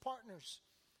 Simon's partners.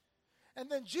 And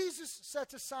then Jesus said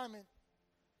to Simon,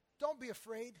 'Don't be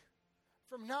afraid.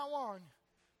 From now on,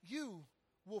 you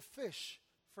will fish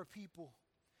for people.'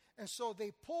 And so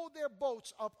they pulled their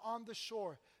boats up on the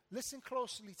shore. Listen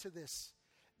closely to this.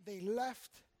 They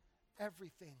left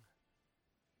everything,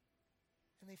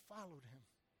 and they followed him.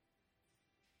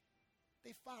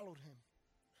 They followed him.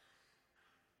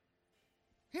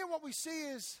 Here what we see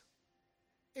is,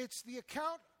 it's the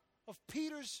account of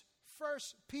Peter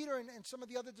and some of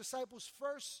the other disciples'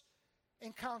 first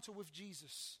encounter with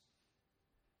Jesus.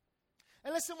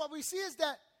 And listen, what we see is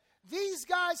that these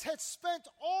guys had spent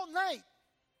all night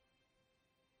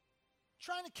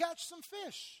trying to catch some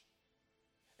fish.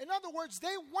 In other words,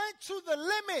 they went to the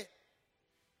limit.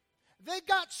 They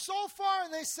got so far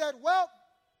and they said, 'Well,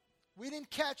 we didn't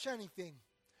catch anything.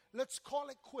 Let's call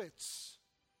it quits.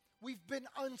 We've been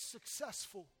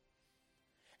unsuccessful.'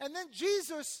 And then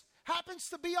Jesus happens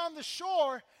to be on the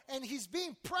shore, and he's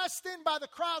being pressed in by the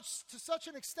crowds to such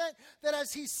an extent that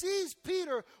as he sees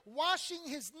Peter washing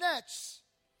his nets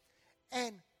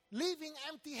and leaving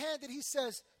empty-handed, he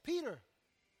says, 'Peter,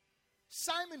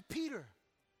 Simon Peter,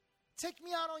 take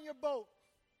me out on your boat,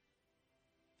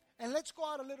 and let's go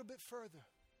out a little bit further.'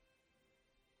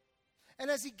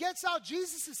 And as he gets out,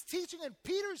 Jesus is teaching, and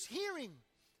Peter's hearing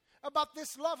about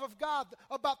this love of God,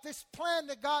 about this plan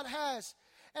that God has.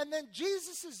 And then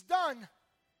Jesus is done,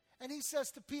 and he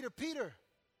says to Peter, 'Peter,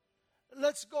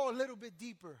 let's go a little bit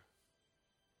deeper.'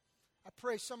 I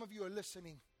pray some of you are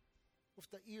listening with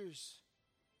the ears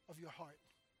of your heart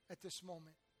at this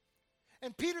moment.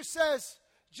 And Peter says,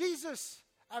 'Jesus,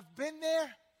 I've been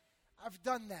there. I've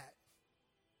done that.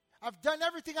 I've done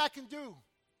everything I can do.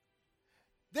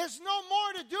 There's no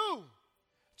more to do.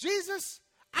 Jesus,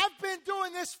 I've been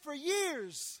doing this for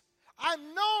years.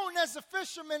 I'm known as a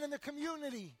fisherman in the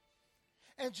community.'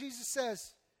 And Jesus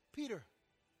says, 'Peter,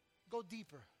 go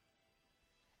deeper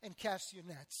and cast your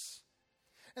nets.'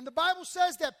 And the Bible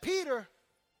says that Peter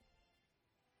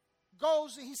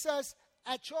goes and he says,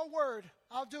 'At your word,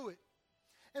 I'll do it.'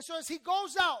 And so as he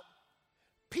goes out,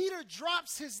 Peter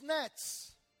drops his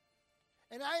nets.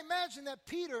 And I imagine that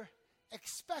Peter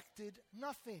expected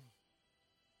nothing.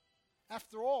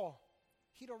 After all,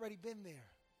 he'd already been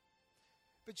there.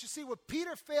 But you see, what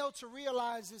Peter failed to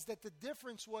realize is that the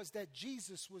difference was that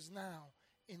Jesus was now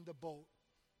in the boat.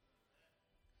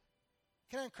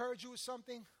 Can I encourage you with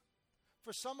something?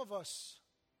 For some of us,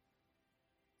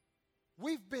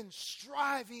 we've been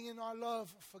striving in our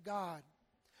love for God.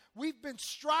 We've been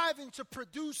striving to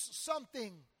produce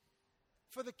something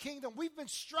for the kingdom. We've been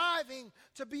striving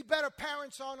to be better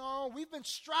parents on our own. We've been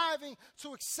striving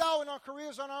to excel in our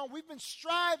careers on our own. We've been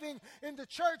striving in the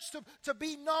church to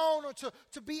be known or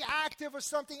to be active or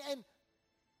something. And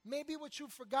maybe what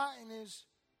you've forgotten is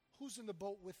who's in the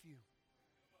boat with you.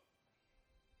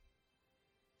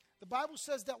 The Bible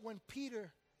says that when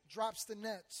Peter drops the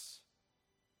nets,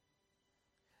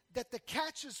 that the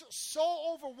catch is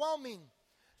so overwhelming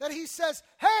that he says,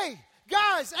 hey,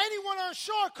 guys, anyone on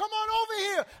shore, come on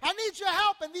over here. I need your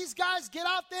help. And these guys get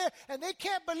out there and they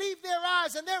can't believe their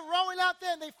eyes. And they're rowing out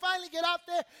there and they finally get out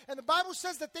there. And the Bible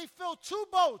says that they fill 2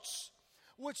 boats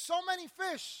with so many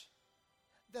fish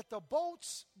that the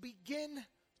boats begin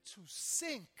to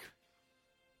sink.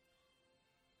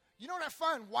 You know what I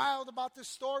find wild about this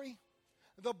story?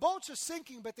 The boats are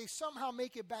sinking, but they somehow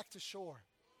make it back to shore.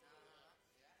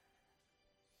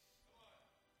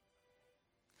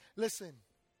 Listen,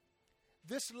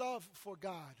 this love for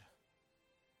God,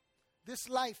 this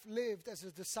life lived as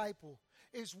a disciple,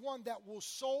 is one that will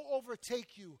so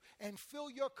overtake you and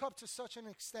fill your cup to such an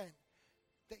extent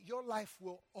that your life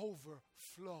will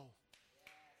overflow.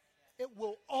 It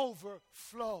will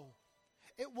overflow.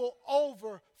 It will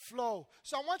overflow.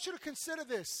 So I want you to consider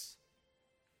this.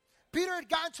 Peter had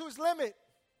gotten to his limit.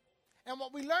 And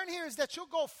what we learn here is that you'll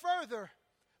go further,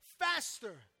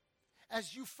 faster,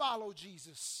 as you follow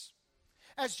Jesus.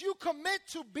 As you commit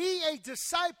to be a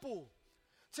disciple,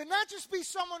 to not just be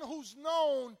someone who's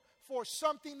known for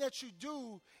something that you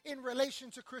do in relation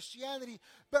to Christianity,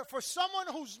 but for someone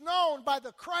who's known by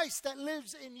the Christ that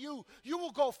lives in you. You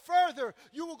will go further,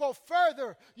 you will go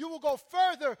further, you will go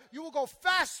further, you will go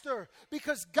faster,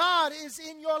 because God is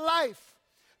in your life.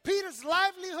 Peter's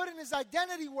livelihood and his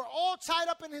identity were all tied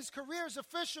up in his career as a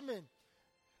fisherman.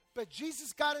 But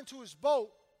Jesus got into his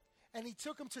boat and he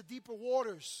took him to deeper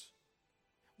waters,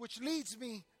 which leads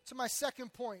me to my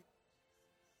second point,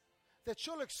 that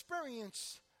you'll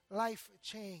experience life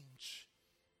change.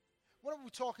 What are we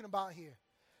talking about here?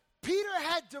 Peter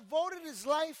had devoted his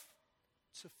life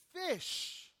to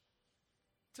fish.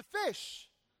 To fish.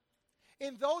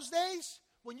 In those days,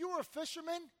 when you were a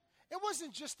fisherman, it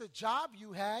wasn't just a job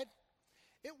you had.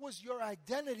 It was your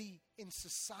identity in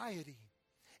society.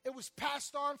 It was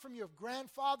passed on from your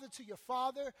grandfather to your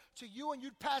father to you, and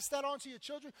you'd pass that on to your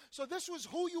children. So this was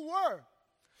who you were.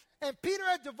 And Peter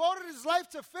had devoted his life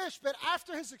to fish, but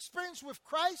after his experience with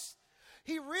Christ,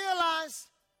 he realized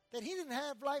that he didn't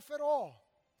have life at all.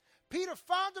 Peter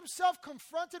found himself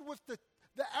confronted with the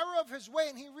error of his way,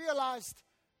 and he realized,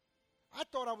 I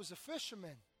thought I was a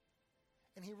fisherman.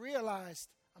 And he realized,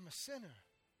 I'm a sinner.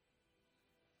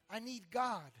 I need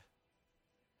God.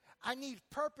 I need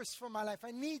purpose for my life.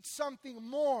 I need something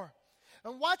more.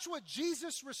 And watch what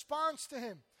Jesus responds to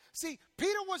him. See,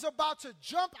 Peter was about to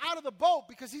jump out of the boat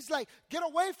because he's like, get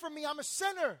away from me. I'm a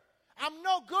sinner. I'm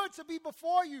no good to be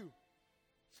before you.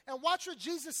 And watch what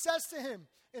Jesus says to him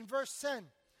in verse 10.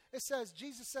 It says,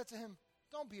 Jesus said to him,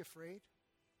 don't be afraid.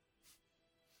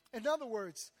 In other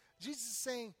words, Jesus is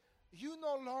saying, you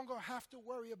no longer have to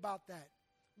worry about that.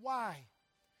 Why?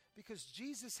 Because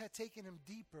Jesus had taken him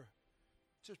deeper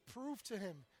to prove to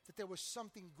him that there was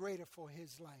something greater for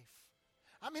his life.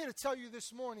 I'm here to tell you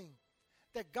this morning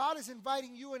that God is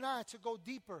inviting you and I to go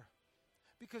deeper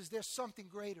because there's something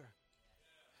greater.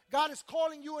 God is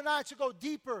calling you and I to go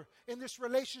deeper in this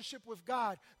relationship with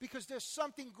God because there's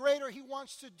something greater He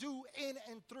wants to do in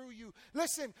and through you.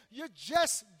 Listen, you're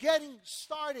just getting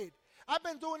started. I've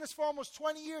been doing this for almost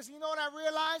 20 years, and you know what I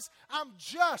realized? I'm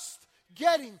just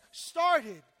getting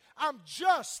started. I'm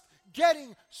just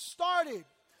getting started.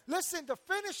 Listen, the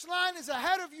finish line is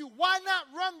ahead of you. Why not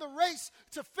run the race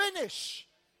to finish?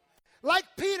 Like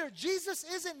Peter, Jesus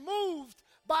isn't moved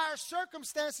by our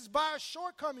circumstances, by our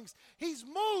shortcomings. He's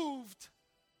moved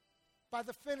by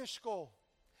the finish goal.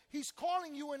 He's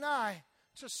calling you and I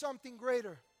to something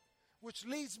greater, which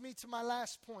leads me to my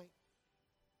last point.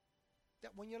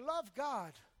 That when you love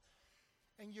God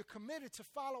and you're committed to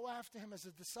follow after Him as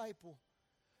a disciple,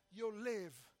 you'll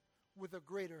live with a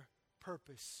greater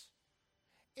purpose.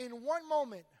 In one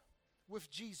moment with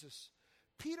Jesus,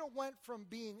 Peter went from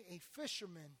being a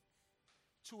fisherman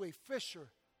to a fisher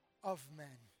of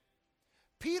men.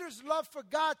 Peter's love for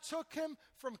God took him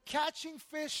from catching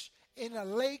fish in a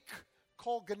lake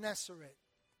called Gennesaret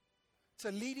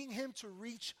to leading him to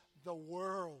reach the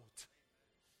world.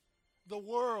 The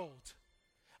world.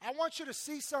 I want you to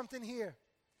see something here.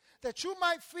 That you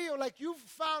might feel like you've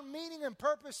found meaning and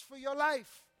purpose for your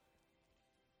life.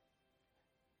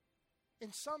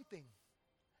 In something.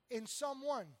 In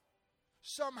someone.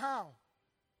 Somehow.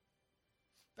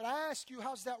 But I ask you,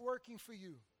 how's that working for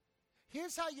you?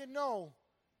 Here's how you know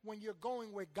when you're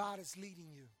going where God is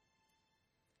leading you.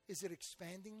 Is it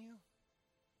expanding you?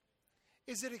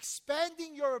 Is it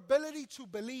expanding your ability to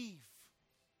believe?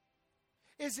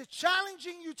 Is it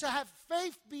challenging you to have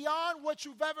faith beyond what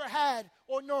you've ever had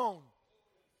or known?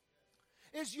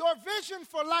 Is your vision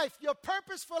for life, your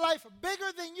purpose for life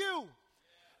bigger than you?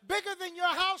 Bigger than your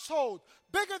household?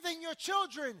 Bigger than your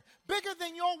children? Bigger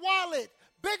than your wallet?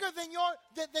 Bigger than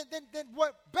than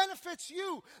what benefits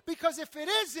you? Because if it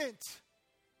isn't,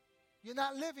 you're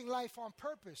not living life on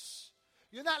purpose.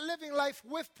 You're not living life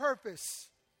with purpose.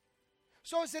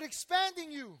 So is it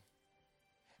expanding you?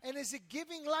 And is it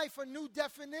giving life a new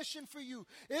definition for you?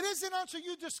 It isn't until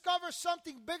you discover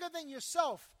something bigger than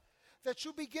yourself that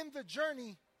you begin the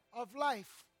journey of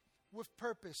life with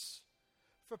purpose.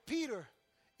 For Peter,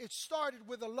 it started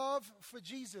with a love for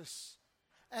Jesus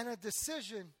and a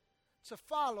decision to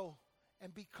follow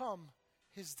and become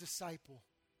his disciple.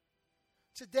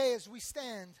 Today, as we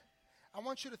stand, I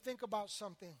want you to think about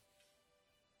something.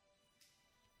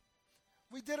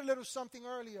 We did a little something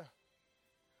earlier.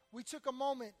 We took a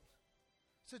moment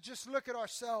to just look at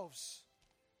ourselves.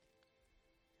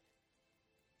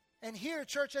 And here,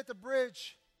 Church at the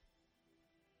Bridge,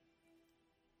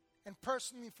 and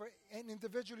personally and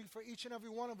individually for each and every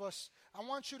one of us, I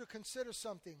want you to consider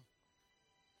something.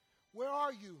 Where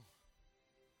are you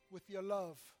with your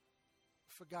love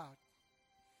for God?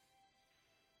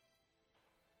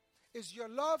 Is your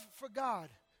love for God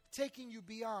taking you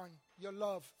beyond your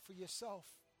love for yourself?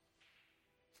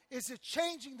 Is it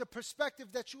changing the perspective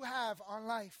that you have on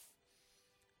life?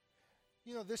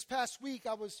 You know, this past week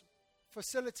I was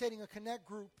facilitating a connect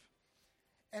group,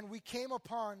 and we came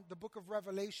upon the book of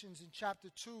Revelations in chapter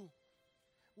 2,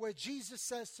 where Jesus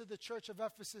says to the church of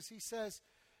Ephesus, he says,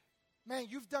 man,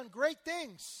 you've done great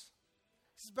things.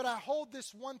 He says, but I hold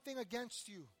this one thing against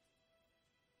you.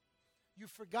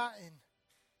 You've forgotten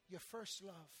your first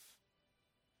love.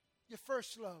 Your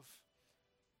first love.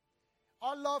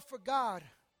 Our love for God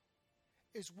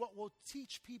is what will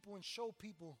teach people and show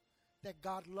people that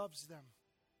God loves them.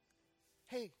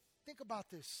 Hey, think about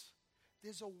this.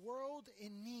 There's a world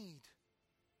in need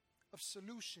of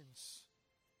solutions.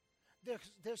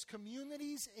 There's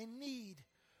communities in need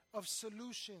of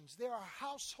solutions. There are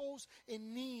households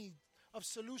in need of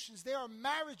solutions. There are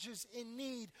marriages in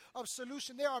need of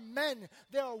solution. There are men,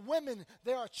 there are women,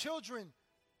 there are children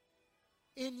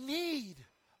in need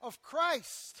of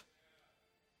Christ.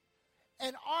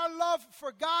 And our love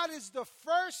for God is the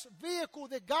first vehicle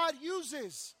that God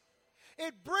uses.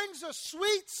 It brings a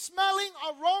sweet-smelling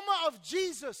aroma of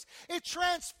Jesus. It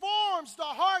transforms the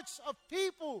hearts of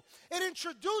people. It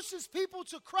introduces people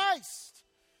to Christ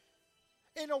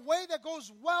in a way that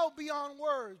goes well beyond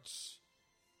words.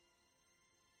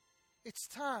 It's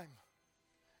time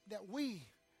that we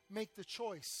make the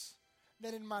choice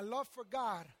that in my love for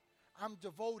God, I'm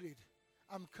devoted,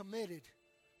 I'm committed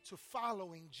to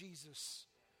following Jesus,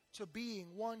 to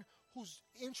being one who's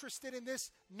interested in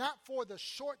this, not for the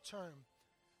short term,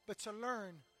 but to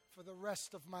learn for the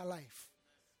rest of my life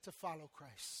to follow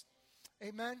Christ.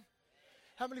 Amen.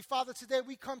 Heavenly Father, today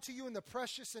we come to you in the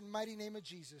precious and mighty name of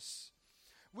Jesus.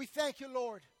 We thank you,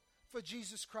 Lord, for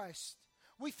Jesus Christ.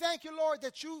 We thank you, Lord,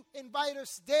 that you invite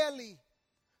us daily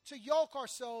to yoke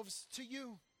ourselves to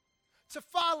you, to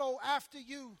follow after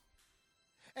you.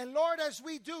 And Lord, as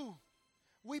we do,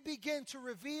 we begin to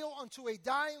reveal unto a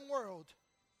dying world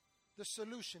the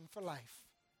solution for life.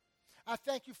 I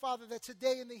thank you, Father, that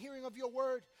today in the hearing of your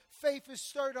word, faith is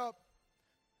stirred up.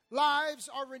 Lives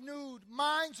are renewed.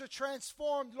 Minds are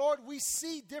transformed. Lord, we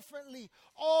see differently,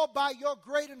 all by your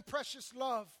great and precious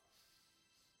love.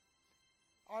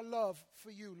 Our love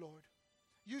for you, Lord.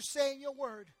 You say in your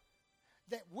word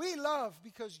that we love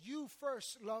because you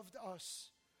first loved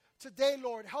us. Today,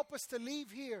 Lord, help us to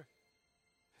leave here,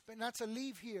 but not to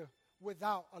leave here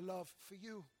without a love for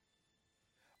you.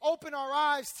 Open our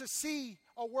eyes to see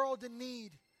a world in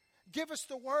need. Give us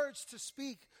the words to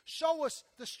speak. Show us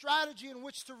the strategy in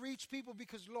which to reach people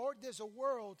because, Lord, there's a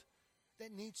world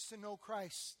that needs to know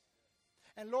Christ.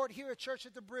 And, Lord, here at Church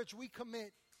at the Bridge, we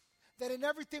commit that in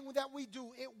everything that we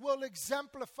do, it will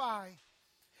exemplify.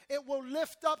 It will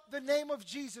lift up the name of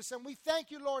Jesus. And we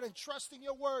thank you, Lord, and trust in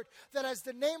your word that as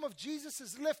the name of Jesus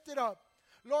is lifted up,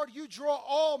 Lord, you draw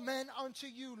all men unto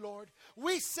you, Lord.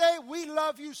 We say we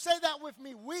love you. Say that with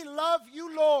me. We love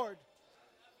you, Lord.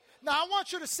 Now, I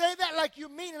want you to say that like you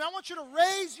mean it. I want you to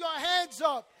raise your hands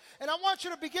up. And I want you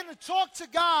to begin to talk to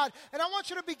God. And I want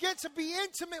you to begin to be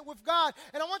intimate with God.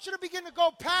 And I want you to begin to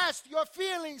go past your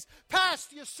feelings,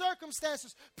 past your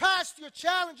circumstances, past your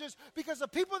challenges. Because the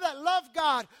people that love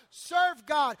God, serve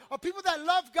God, or people that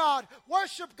love God,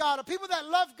 worship God, or people that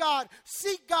love God,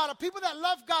 seek God, or people that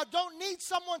love God don't need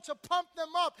someone to pump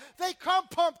them up. They come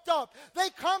pumped up. They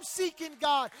come seeking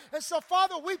God. And so,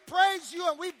 Father, we praise you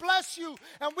and we bless you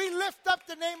and we lift up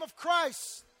the name of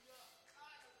Christ.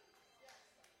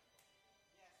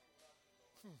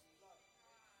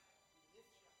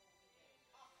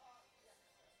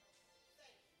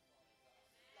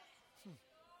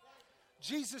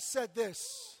 Jesus said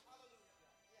this.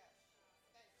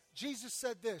 Jesus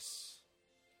said this.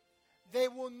 They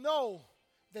will know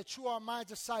that you are my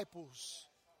disciples.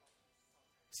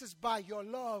 This is by your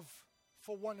love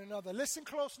for one another. Listen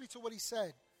closely to what he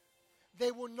said.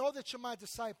 They will know that you're my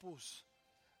disciples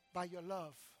by your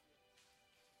love.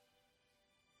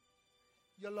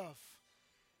 Your love.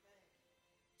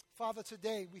 Father,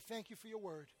 today we thank you for your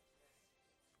word.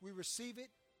 We receive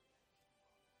it.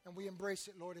 And we embrace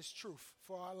it, Lord, as truth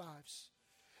for our lives.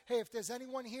 Hey, if there's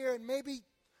anyone here, and maybe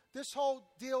this whole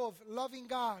deal of loving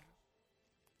God,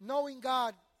 knowing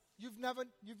God, you've never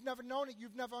known it,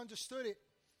 you've never understood it.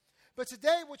 But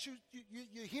today what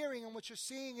you're hearing and what you're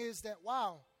seeing is that,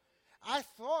 wow, I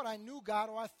thought I knew God,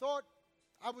 or I thought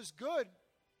I was good,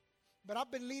 but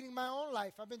I've been leading my own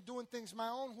life. I've been doing things my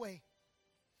own way.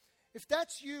 If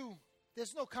that's you,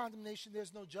 there's no condemnation,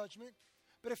 there's no judgment.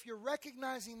 But if you're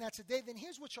recognizing that today, then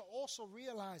here's what you're also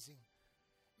realizing.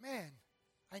 Man,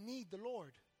 I need the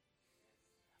Lord.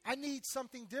 I need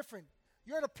something different.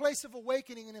 You're at a place of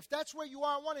awakening, and if that's where you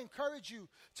are, I want to encourage you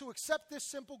to accept this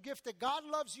simple gift that God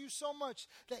loves you so much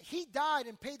that he died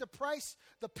and paid the price,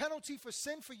 the penalty for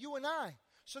sin for you and I,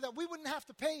 so that we wouldn't have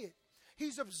to pay it.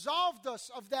 He's absolved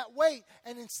us of that weight,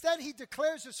 and instead he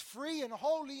declares us free and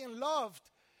holy and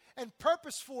loved and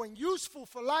purposeful and useful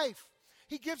for life.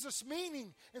 He gives us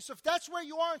meaning. And so if that's where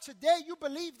you are and today you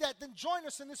believe that, then join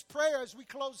us in this prayer as we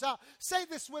close out. Say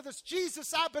this with us.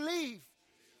 Jesus, I believe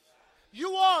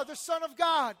you are the Son of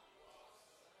God.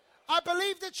 I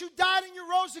believe that you died and you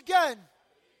rose again.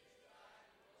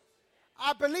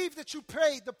 I believe that you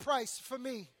paid the price for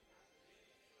me.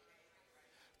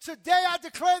 Today I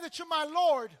declare that you're my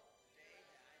Lord,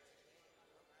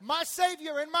 my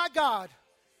Savior, and my God.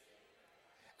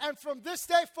 And from this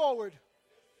day forward,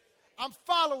 I'm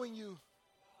following you,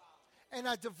 and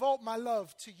I devote my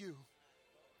love to you.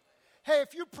 Hey,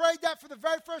 if you prayed that for the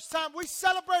very first time, we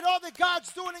celebrate all that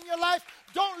God's doing in your life.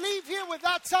 Don't leave here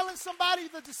without telling somebody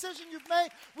the decision you've made.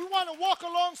 We want to walk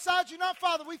alongside you. Now,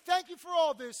 Father, we thank you for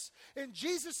all this. In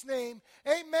Jesus' name,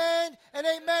 amen and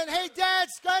amen. Hey,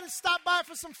 dads, go ahead and stop by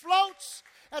for some floats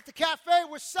at the cafe.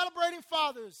 We're celebrating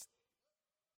fathers.